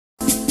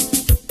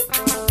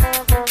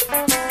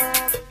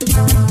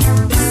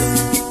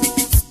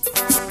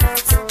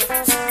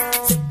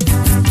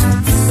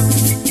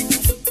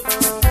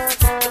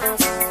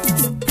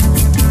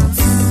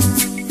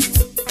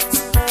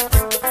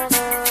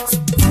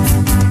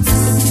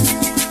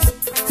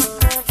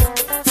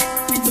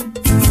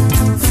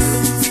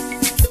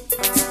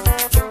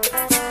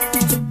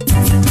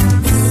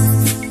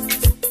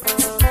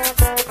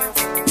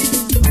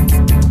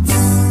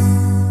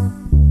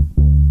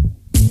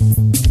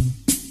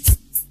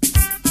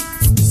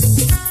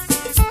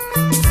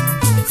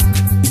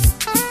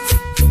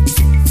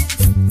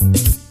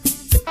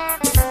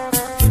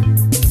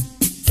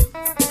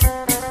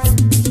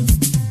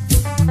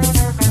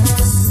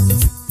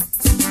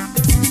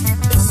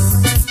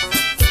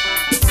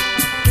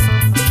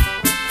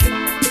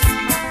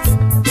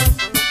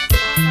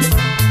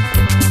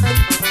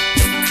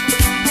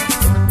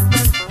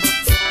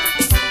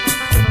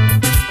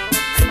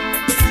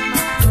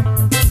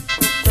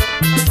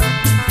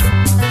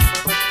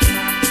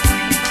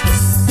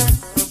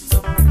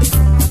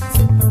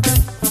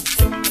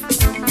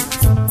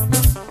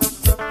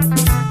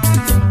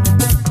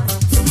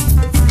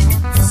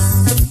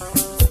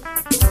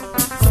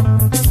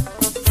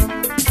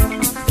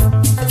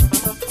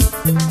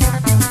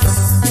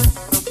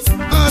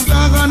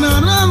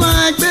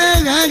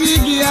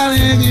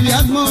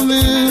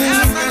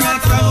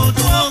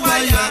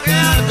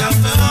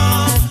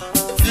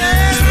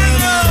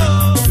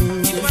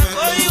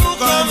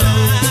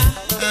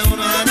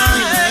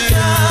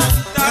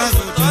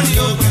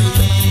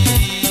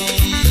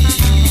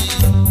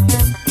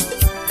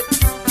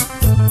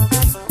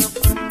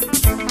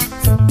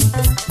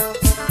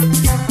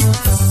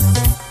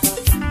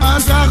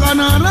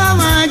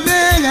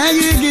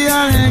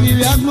rengi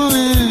viagmo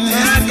me.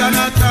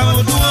 Kana tawo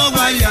do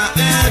waya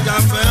da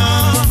fe o.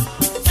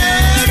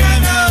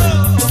 Erena o.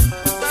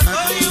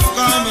 Akoyu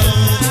kamo.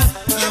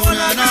 E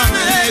wona na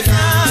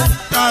mega.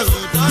 Tawo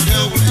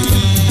do we.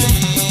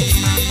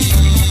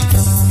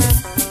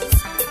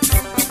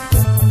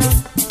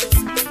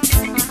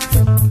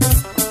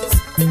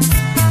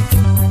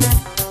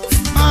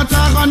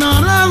 Ata kono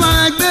rama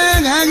gbe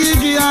rengi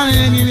ki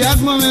rengi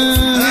viagmo me.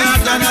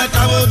 Kana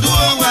tawo do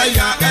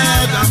waya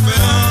da fe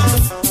o.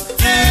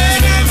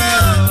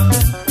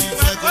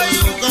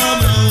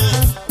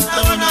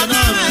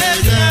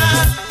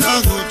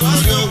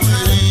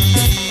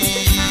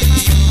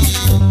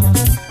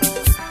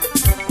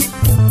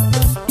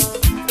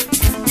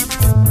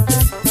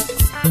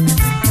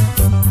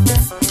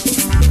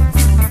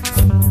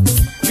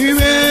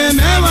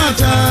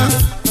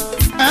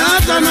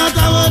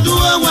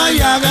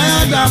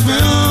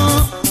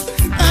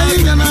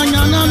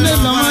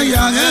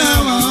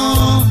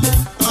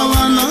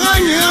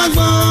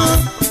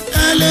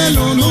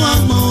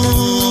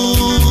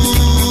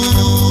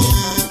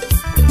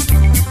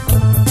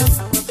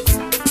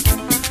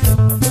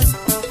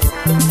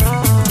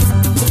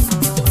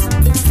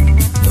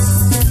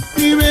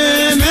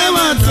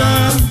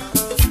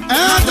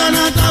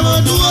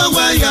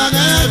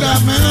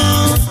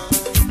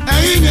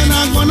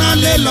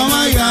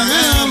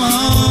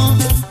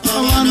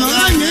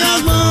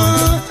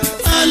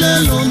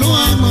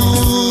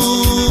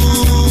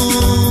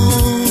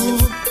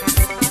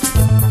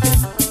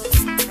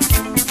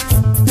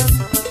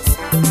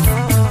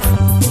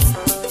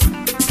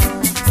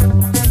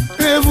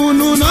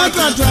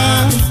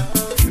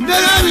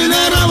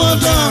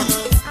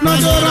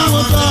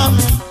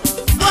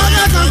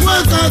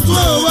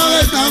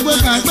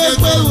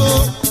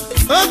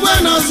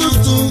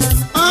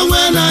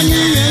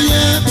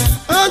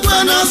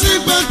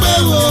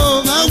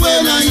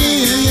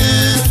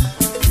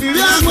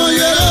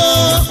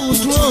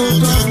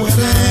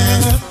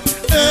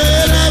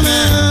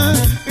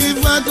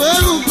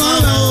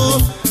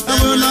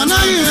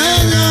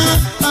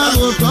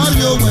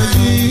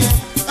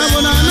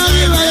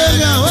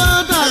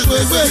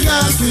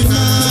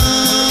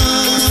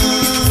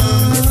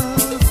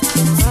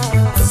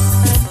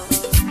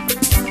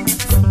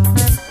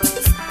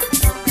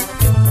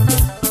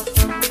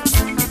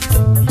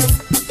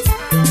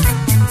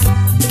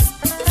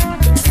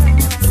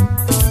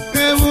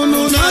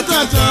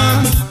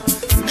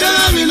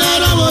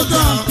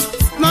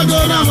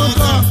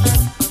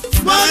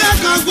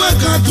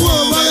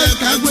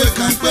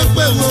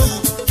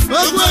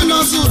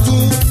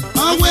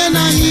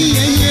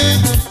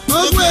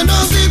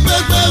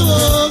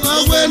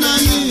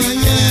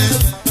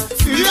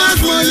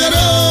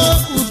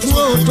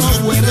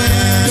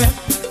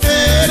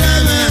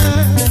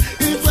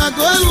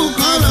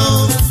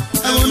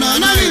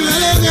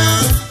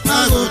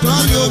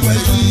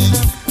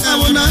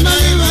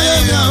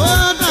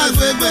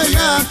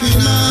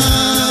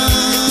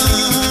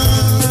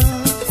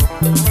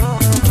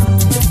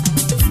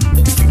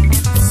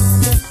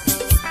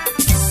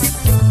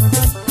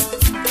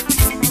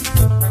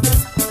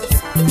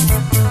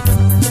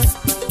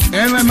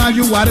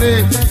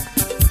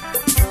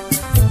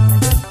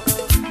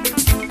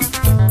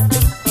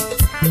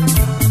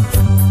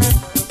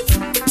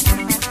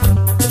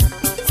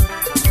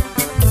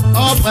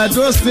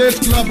 Edo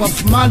State Club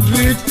of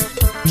Madrid,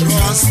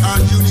 Trust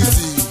and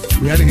Unity.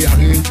 We are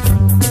here.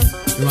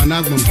 You are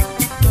not going.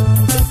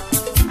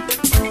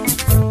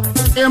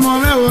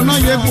 Emome wo no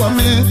ye kwa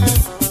me.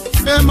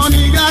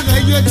 Emoni ga ga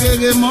ye ke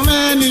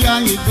emome ni ga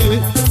yite.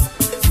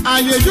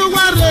 Ayeju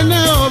ware ne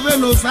obe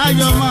no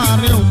sayo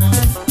mare o.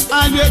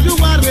 Ayeju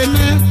ware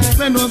ne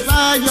be no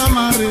sayo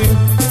mare.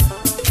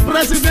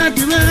 President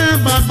me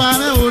baba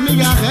me o ni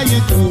ga ga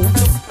yite.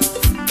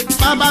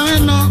 Baba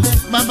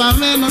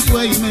me no to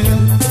ime.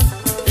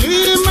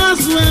 Ima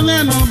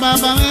sweme no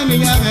baba me ni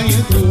ga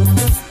yeto.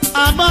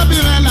 Ababi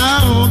me na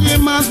o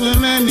ima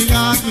sweme ni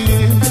ga ki.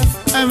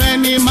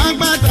 Emeni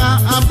magbata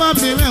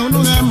ababi me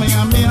unu ga me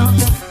ya me.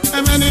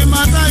 Emeni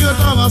mata yo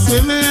to va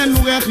sweme nu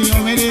ga ki o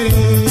me re.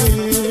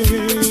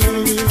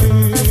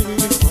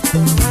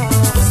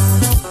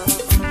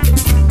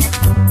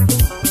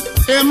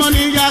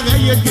 Emoni ga ga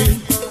yeke.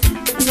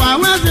 Wa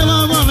wa se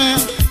mo me.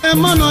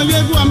 Emono ye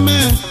gwa me.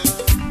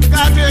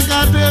 Kate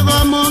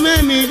como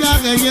me ni ga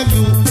ga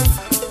yeku.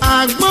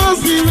 Agbon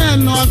si me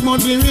no agbon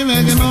di mi me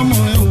ke no mo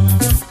e o.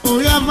 O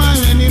ya fa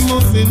ni mo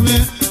se me.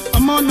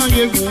 Omo no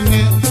yeku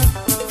me.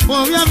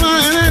 O ya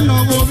fa no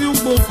go bi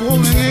po ko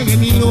me ke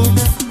ni o.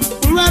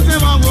 Ura se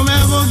mo go me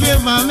go ge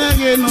fa me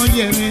ke no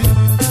ye me.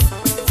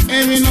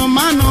 Emi no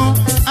mano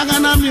aga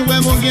na mi we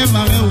go ge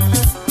fa me o.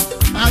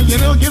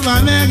 Agere o ge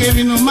fa me ke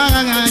mi no ma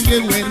ga ge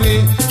were.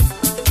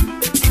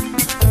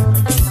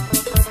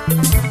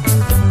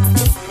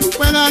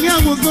 Anya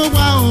gusto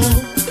wa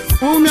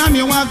o mi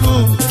ami wa ko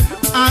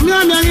ami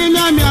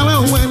awe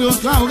o we o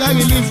sa o ga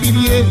ile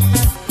firie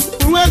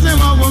uwe se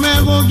mo go me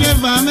go ge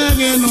ba me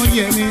ge no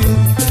ye mi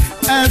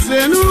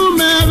ese nu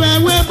me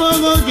we bo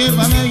go ge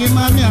ba me ge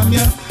ma mi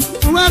amia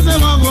Uwase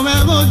mogume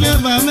goge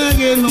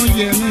famege no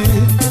yeme.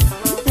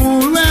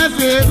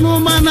 Uwase no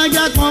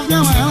manager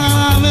confiance.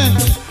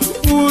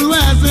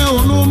 Uwase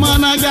no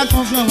manager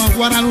confiance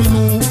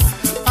waranu.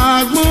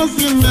 Agbon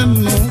si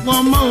menu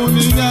komo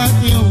oniga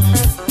kiyo.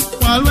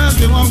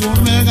 Uwase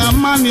mogume ga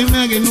mani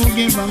mege no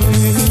ge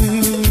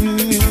famege.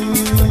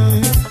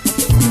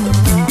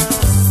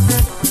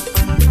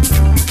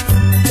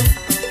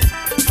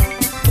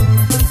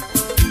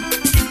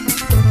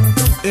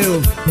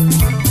 Eu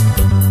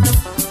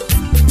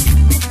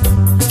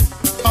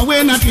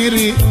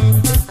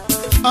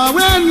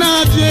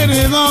Awena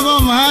kiri gogo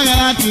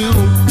maga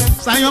tiro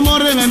sayo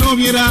more me no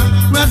bira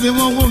wese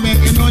gogo me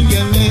ke no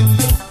yele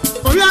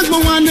oya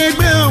gbon wane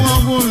gbe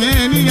gogo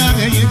me ni ya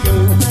eye ko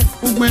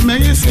ugbe me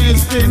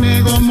yese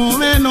ne go mo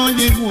me no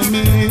ye ku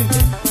me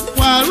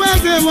wa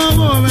wese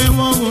gogo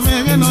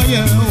me ke no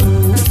ye o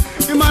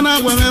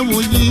imana gwe me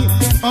buji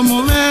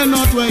omo me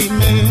no to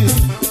ime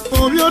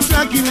obi o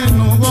takile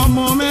no go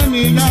mo me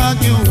ni ya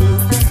ke o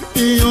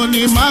iyo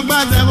ni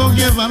magbaze go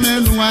ge fa me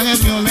nu wa ge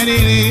mi o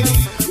merere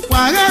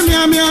wa ge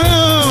mi o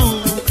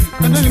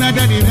ado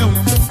united ni o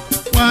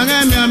wa ge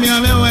mi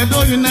o ado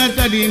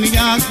united ni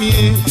ya ki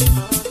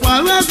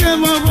wa we ke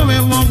mo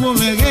go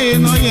me ge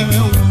no ye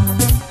o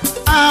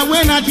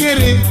awe na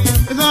tiere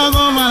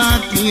go ma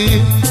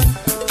ti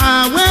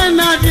awe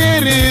na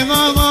tiere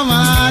go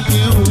ma ti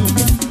o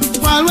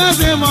wa we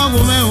ke mo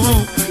go me o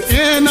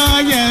e no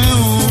ye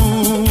o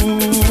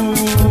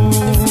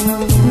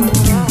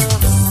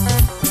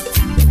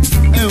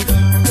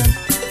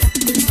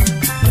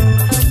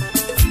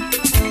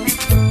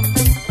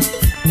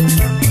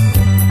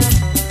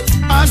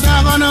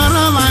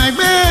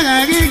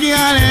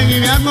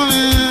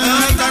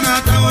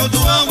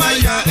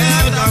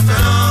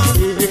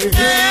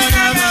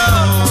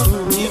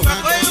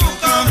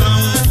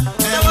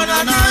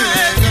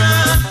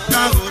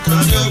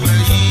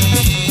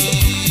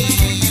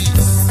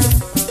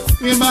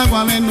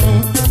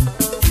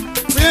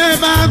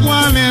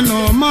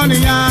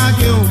money ya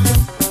ke o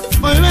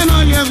oye no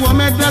ye go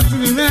me that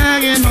me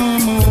ge no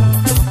mo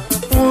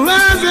o la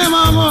se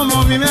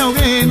mo mi me o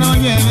ge no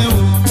ye o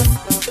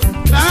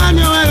la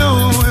ni o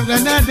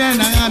e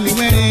na ga mi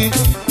we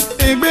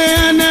egbe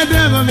na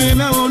de go mi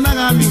me o na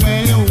ga mi we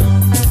o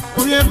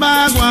oye ba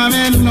gwa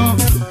me no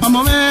omo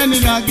me ni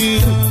ga ke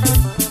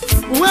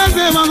o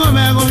se mo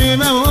me go mi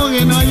me o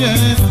ge no ye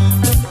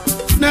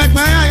na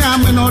pa ya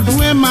me no du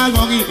e ma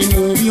go gi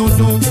mu bi o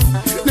do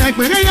na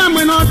pa ya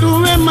me no du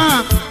e ma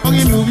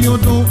ogi movie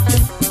odo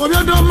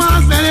ma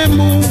sere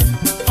mu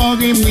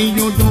ogi mi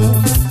yodo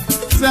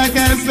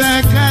seke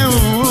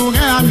o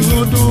ga mi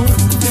odo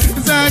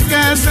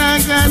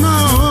seke no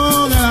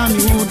ga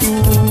mi odo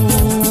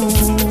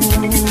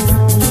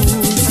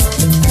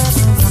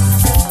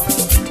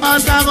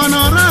ata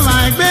kono ra va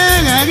gbe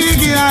gi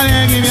gi are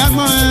gi mi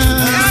agbon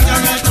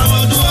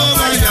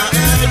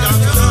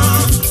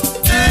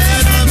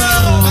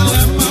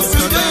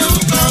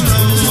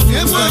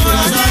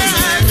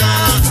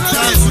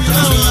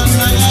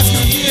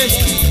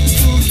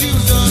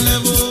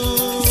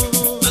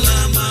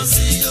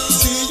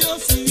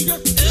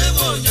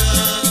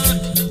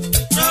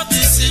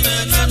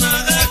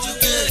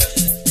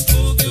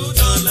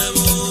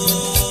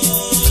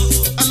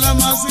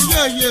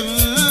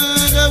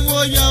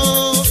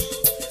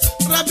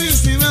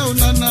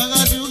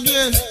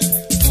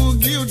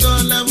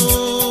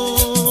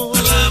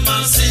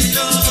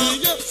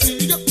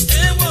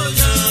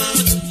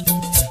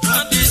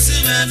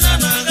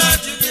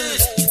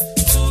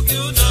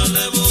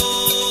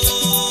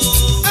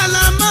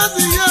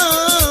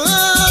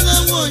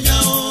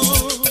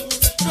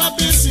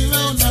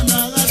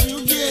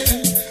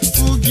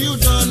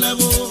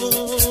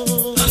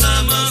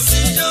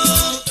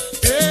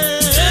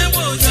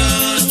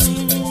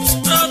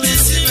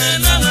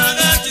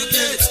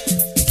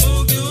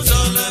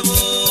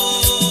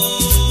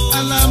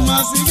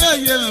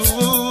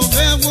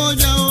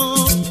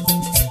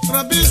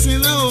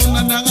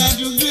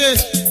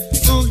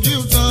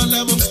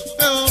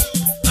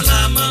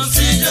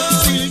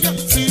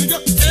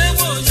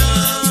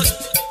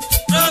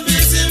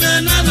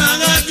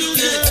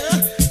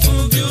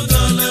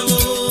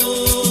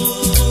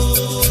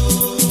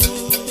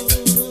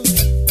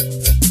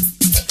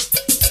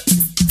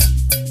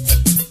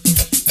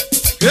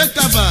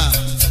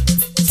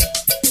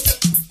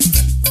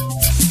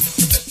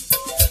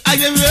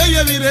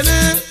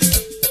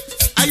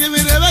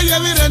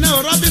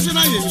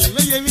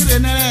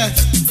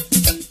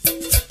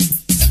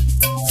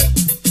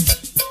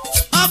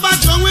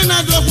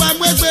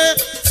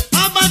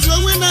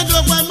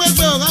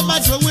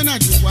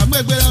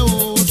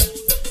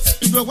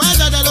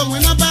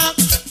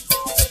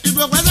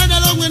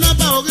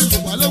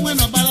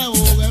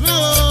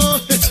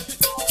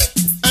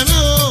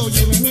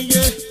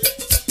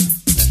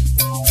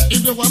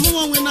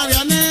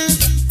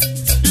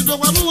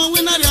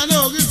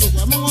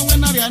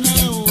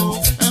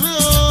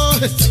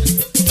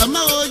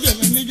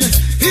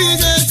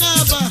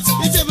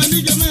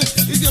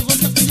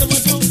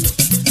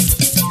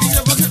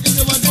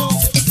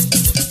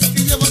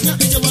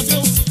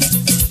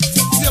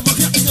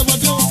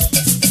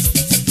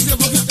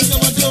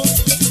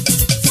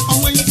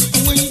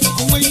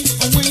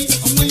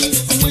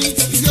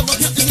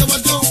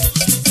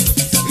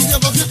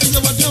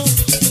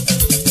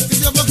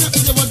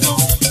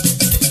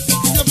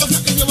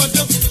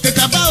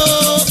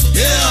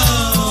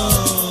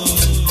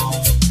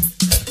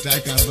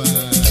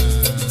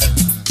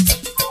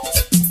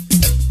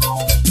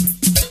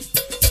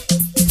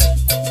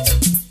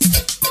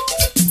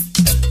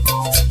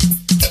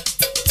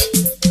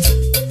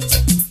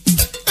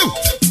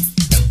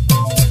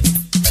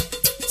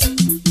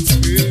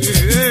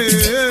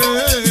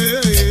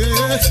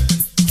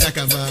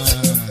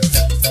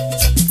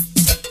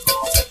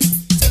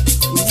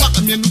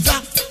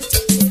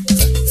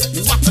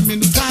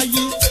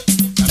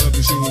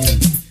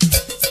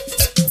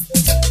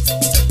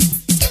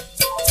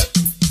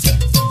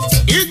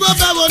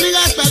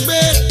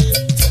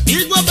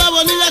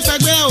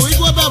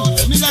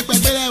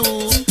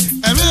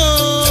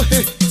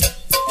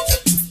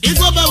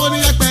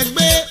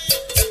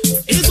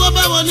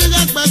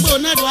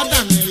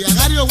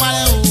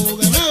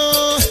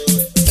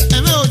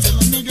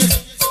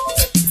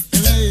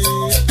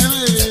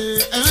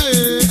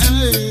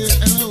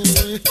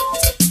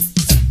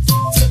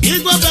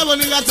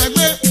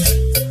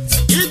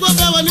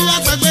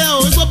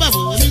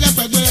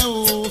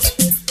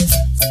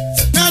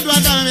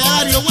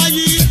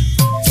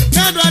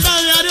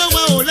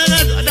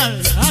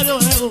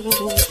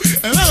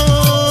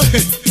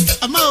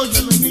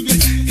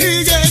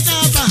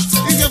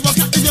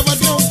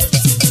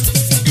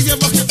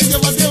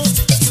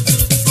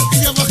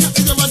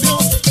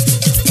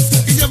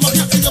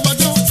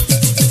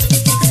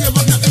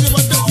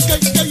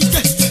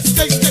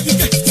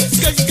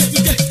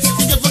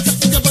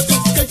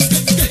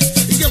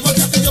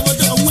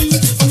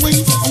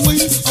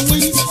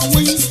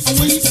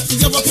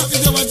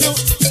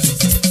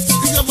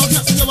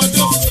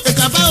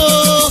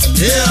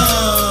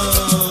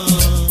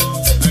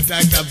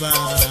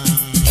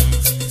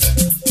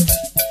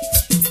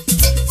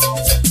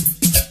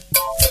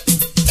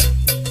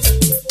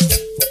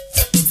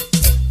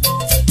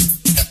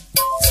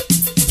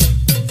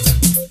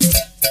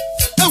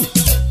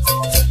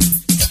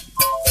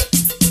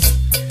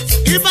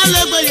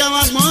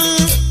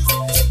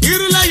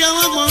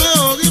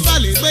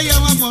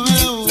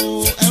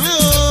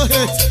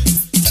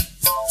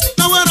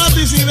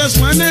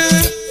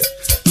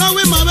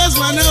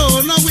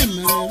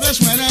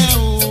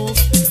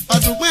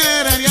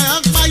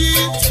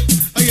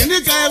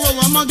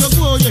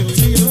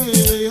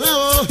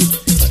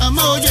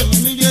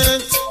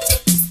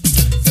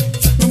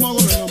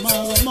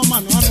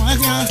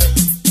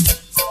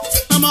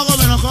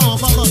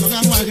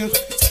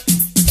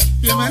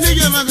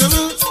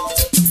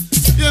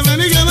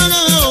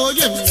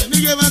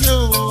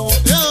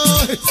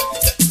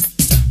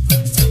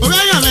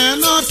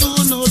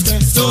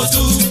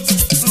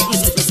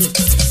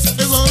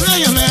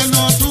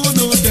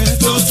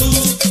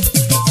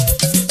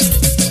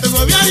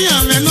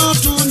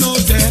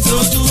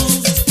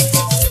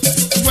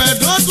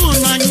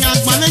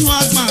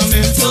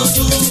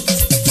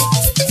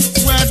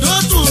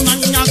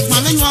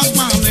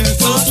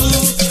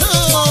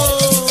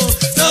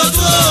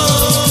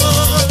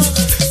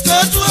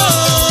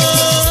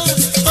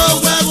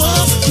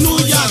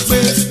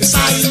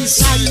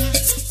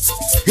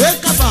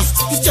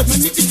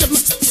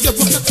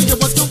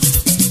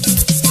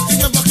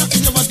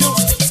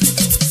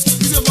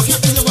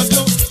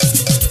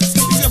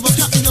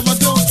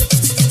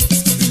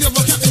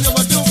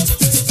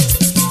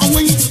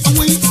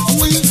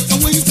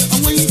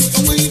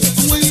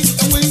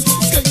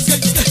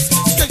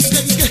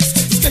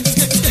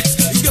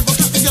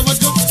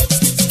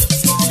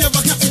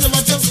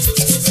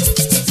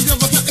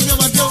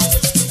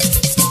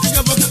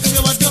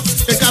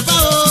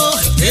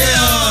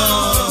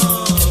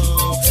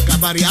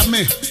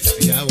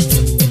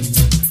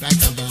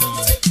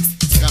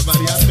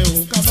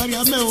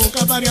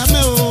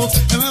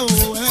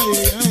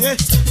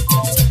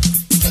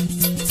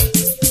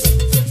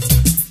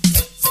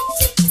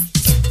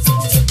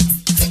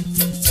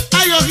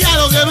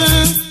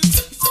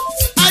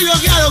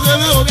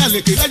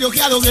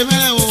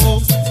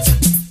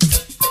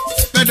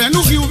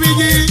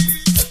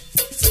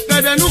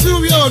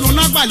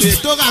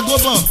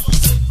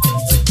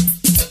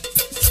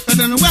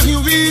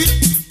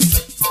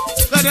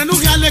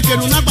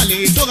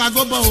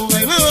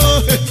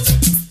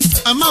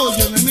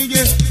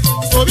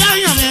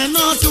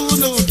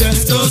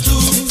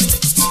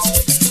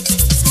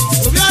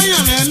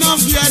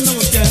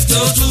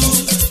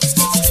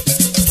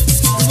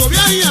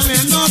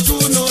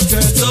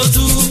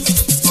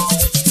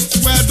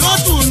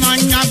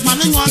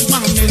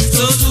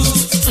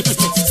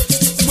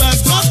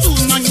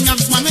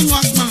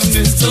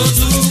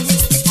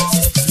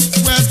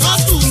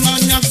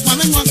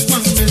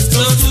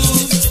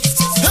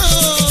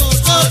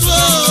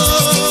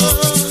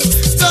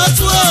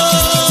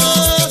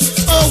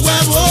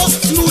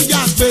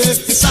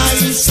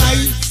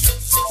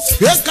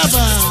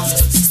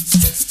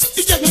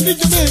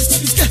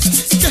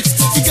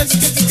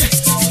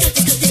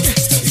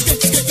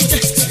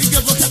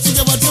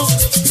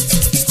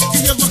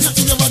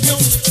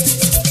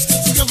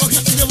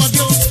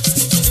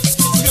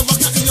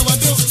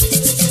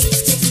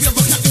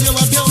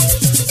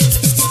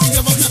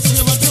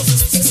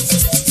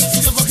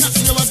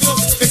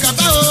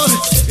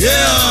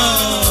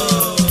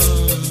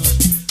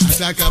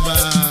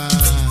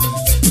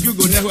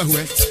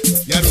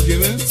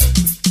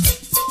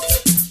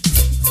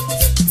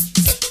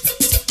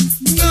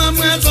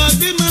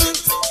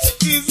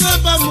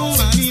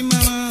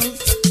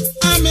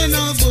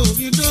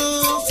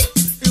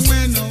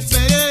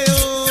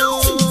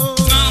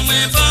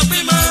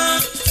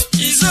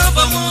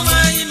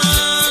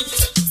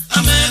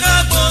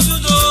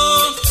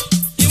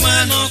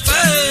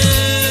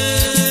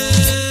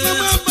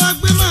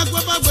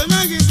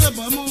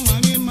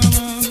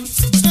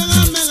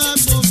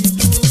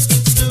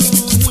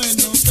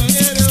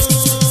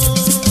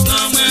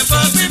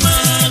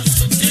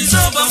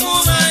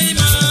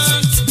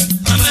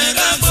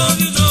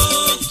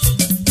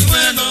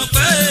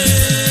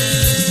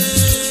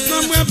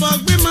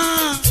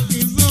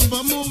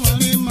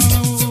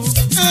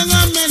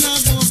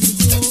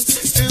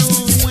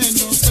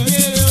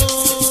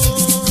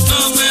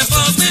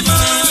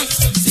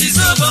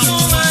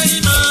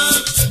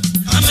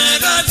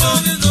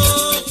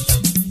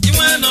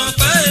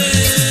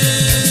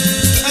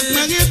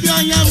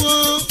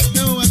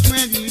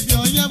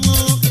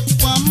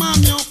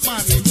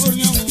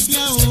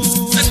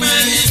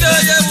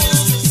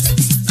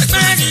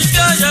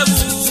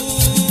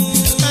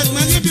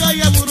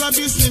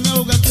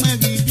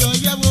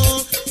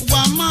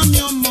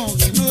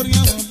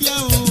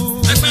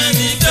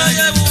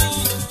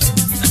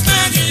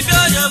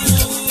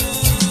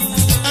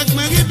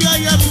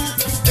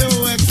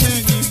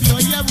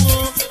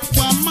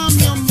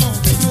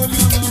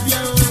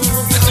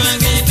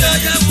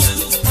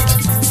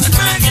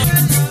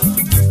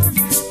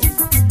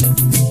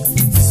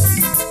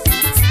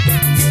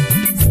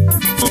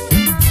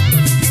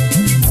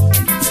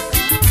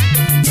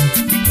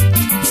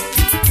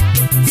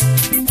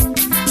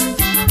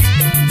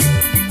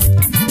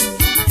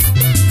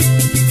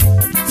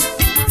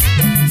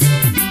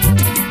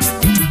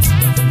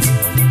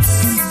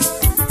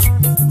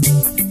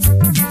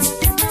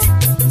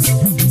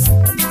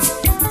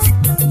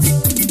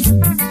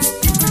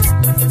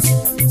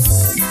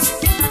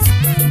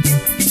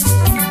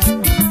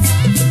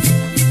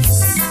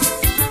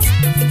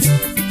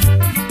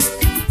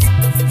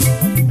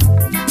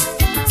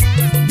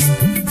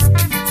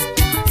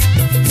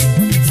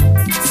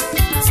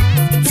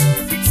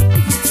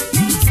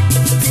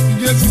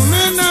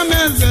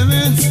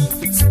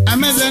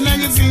amezana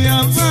gisi ya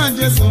fa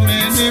Jesu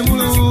mene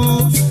mulo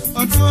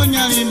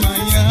otonya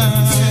limaya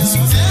Jesu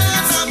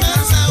mene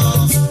amezao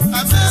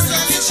ameza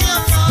gisi ya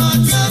fa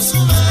Jesu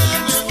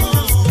mene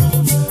mulo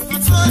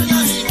otonya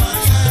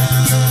limaya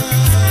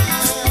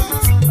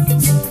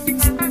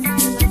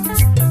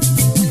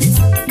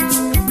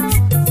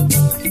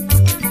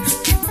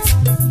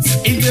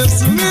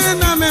Jesu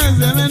mene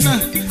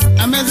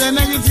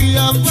amezana gisi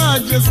ya fa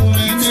Jesu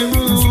mene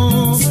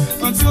mulo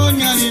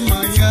otonya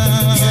limaya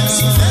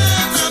Jesu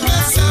mene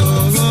amezao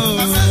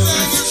ameza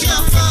gisi ya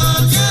fa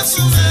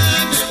Jesu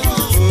mene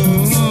mulo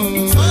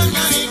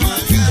otonya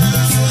limaya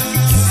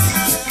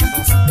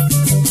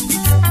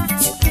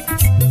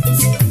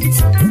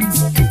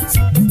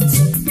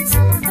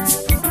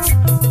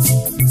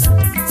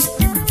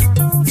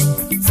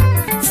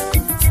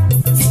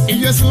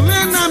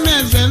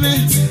Jesu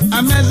mene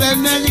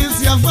amezana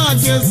gisi ya fa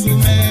Jesu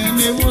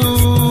mene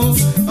mulo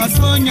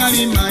otonya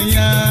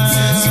limaya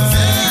Jesu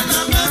mene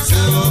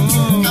amezao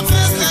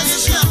ameza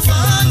gisi ya fa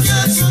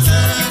Jesu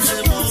mene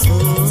mulo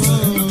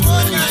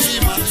otonya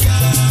limaya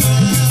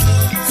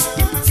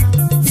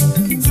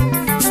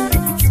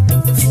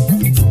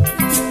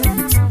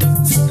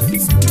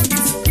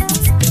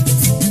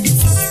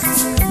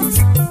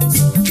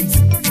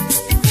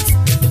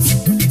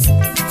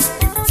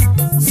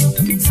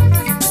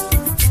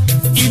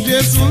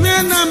Jesu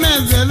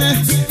mene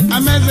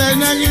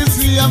amezana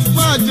gisi ya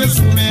fa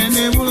Jesu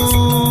mene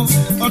mulo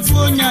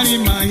otonya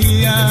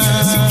limaya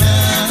Jesu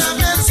mene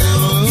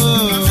amezao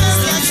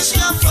ameza gisi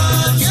ya fa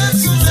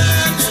Jesu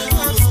mene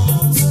mulo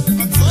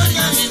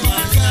otonya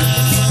limaya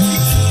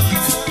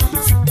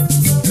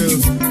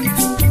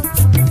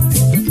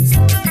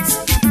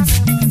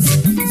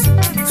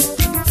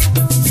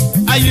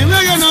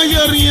Ayimege no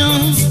yorio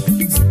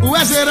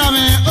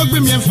uweserame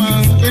ogbimiefa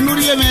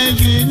enurie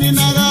meji ni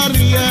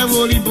nagari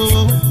ebolibo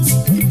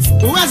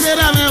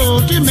uweserame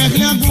o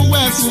kimehia guwe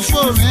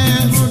sufome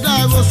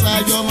rudago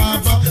sajo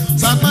mapa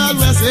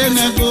sapalu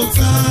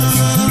esenegoka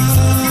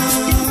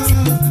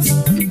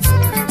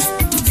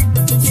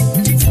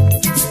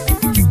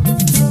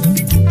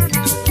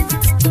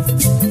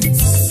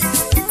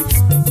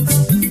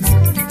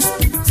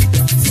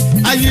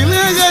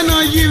Ayimege no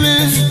yive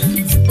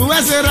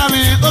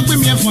uweserame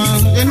ogbimiefa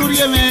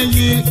enurie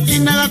meji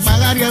inaga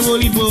pagari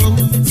ebolibo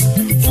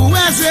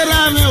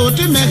uweserame o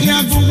kimehia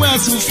guwe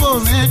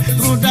sufome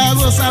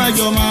rudago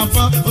sajo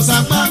mapa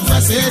sapalu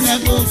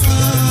esenegoka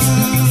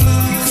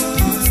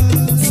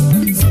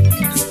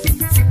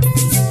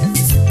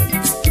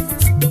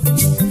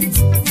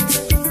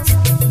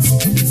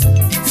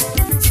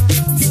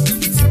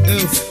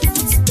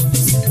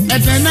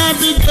Etena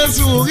bi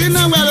Jesu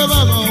ina welo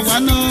babo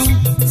wano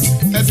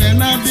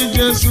Etena bi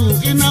Jesu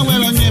ina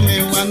welo nyeme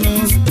wano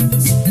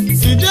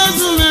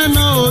Jesu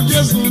meno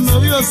Jesu no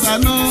bi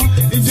osano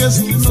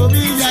Jesu no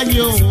bi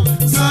yagyo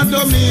sado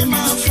mi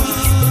mafa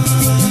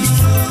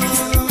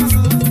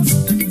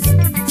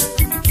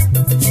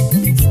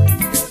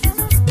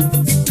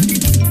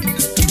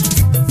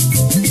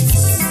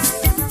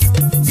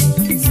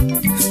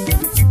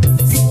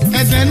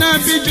Etena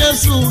bi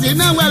Jesu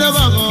ina welo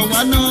babo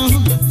wano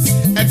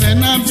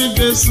Etena bi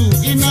Jesu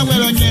ina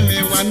welo nyeme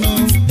wano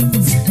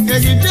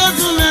Egi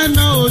Jesu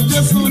meno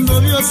Jesu no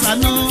bi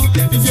osano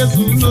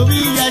Jesu no bi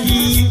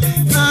yagi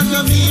nado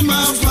mi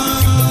mafa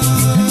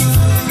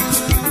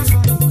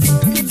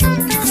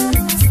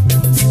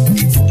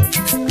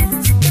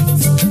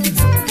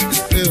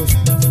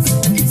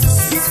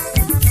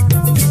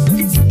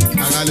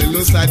Agale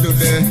lo sado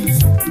de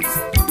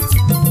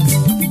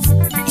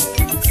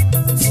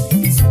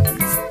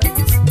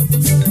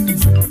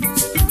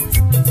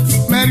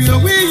Merio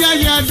wiya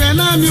ya de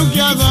na mi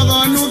ukia gogo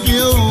nuki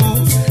o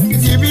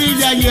Ikibi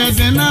ya ya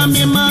de na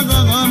mi ma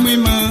gogo mi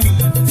ma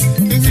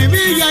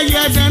Ikibi ya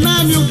ya de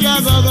na mi ukia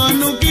gogo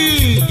nuki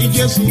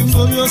Ijesu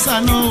no yo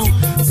sano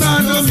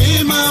sano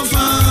mi ma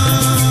fa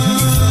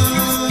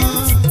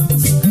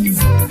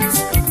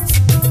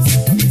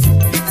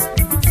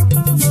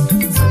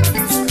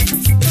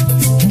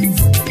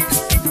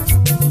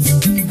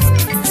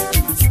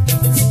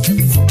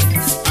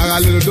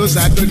Agale lo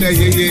sado de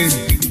yeye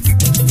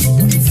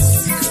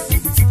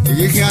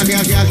Kia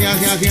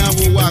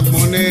wo wa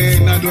gbone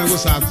na do ego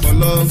sa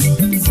polo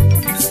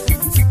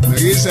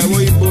Meri se wo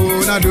ibo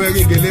na do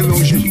eri gele me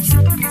oshi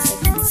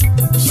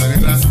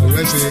Sarela o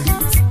wese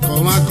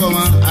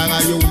koma ara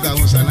yo ga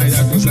won sana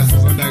ya gosa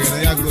on da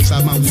gele ya gosa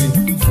ma wi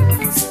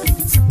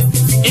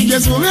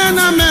Jesu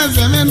mena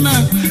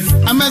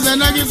ameze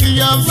na gisi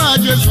ya fa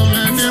Jesu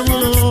mene wo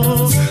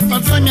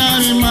otonya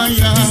ri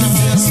maya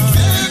Jesu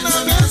mena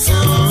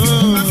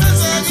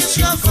ameze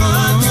gisi ya fa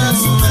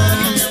Jesu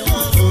mene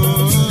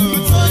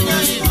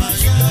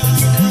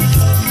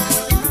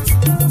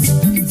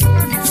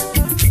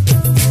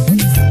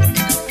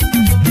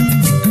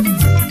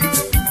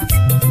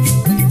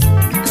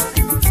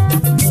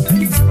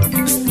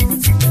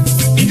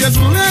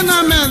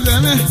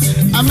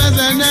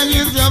Ameze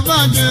negi zava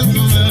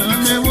Jesu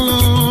mene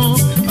wulo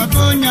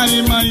atonya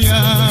limaya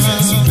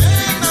Jesu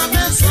mene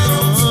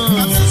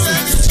ameze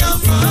gisi ya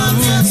fa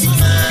Jesu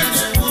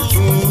mene wulo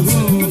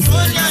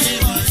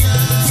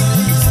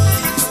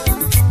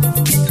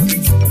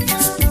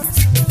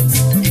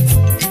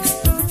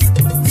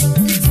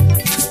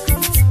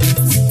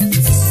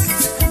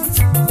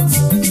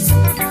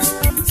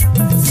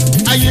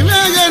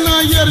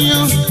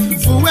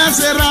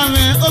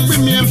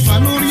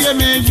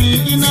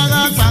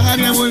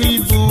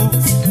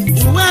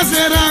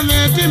será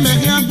meti me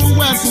que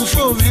gungwa su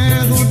fo me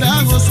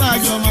ruda go sa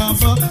yo ma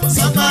fo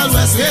sapa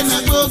lo se na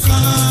go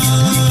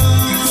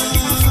kan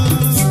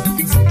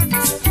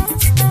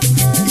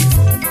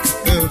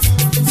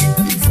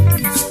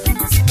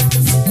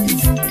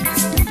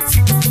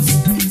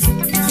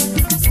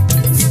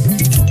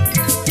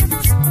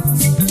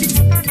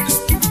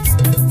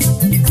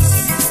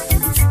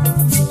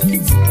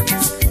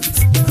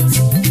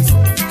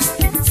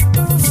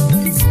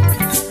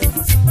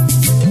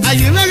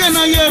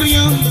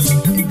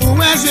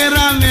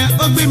Serame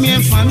ogbe mi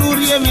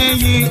fanuri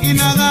emeyi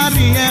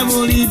inagari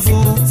eboribo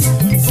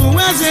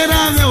Uwe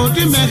serame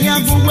odi meri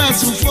agungwe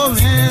sufo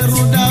me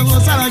ruda go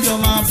sarajo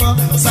mafo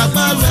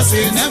sapa we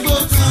se nego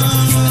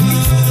kan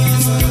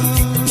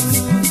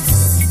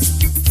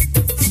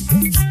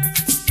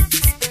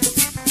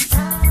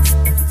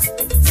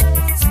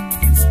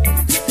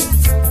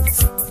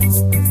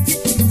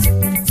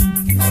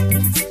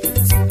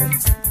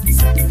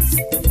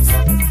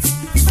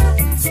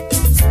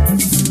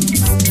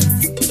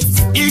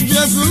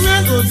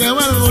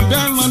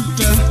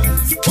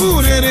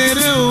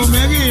o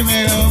megi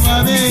me o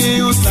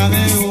made o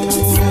sane o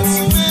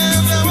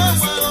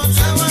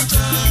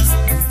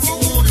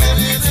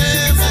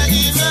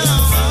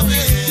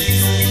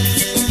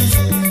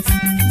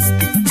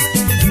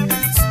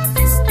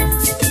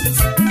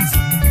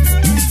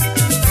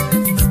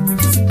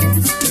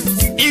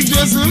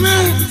Ijesume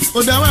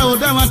o dawa o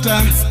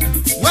damata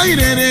wa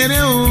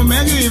irere o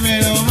megi me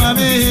o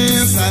made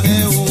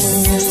sane o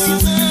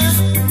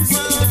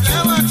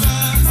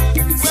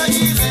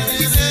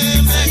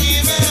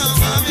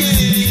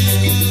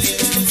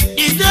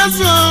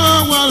so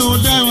walo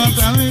dawa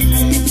tami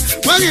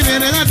wagi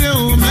mere na de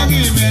o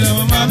magi mere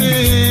o mame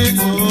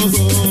o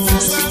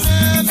same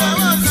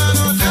dawa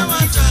dawa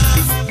ta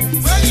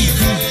wagi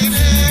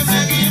mere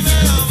magi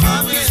mere o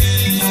mame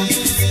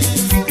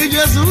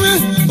ijesume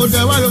o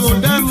dawa o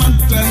dawa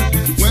ta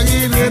wagi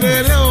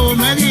mere o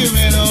magi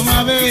mere o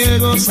mame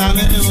go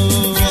same o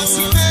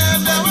same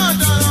dawa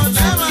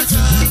dawa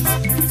ta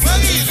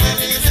wagi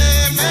mere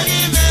magi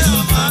mere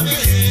o mame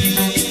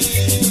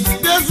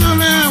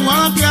ijesume wa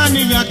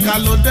ni ya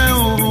kalode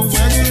o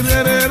wegi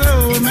rere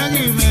o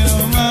megi me o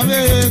mame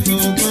go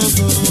go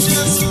go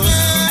Jesume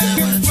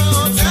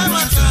o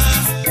damata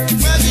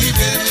wegi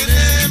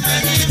rere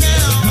megi me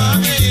o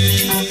mame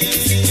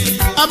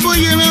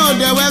Abuye me o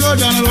de wego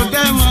dan ro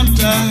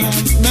damata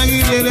megi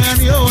rere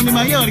ni o ni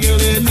mayor yo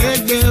le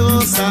nege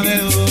o sale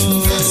o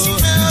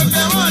Jesume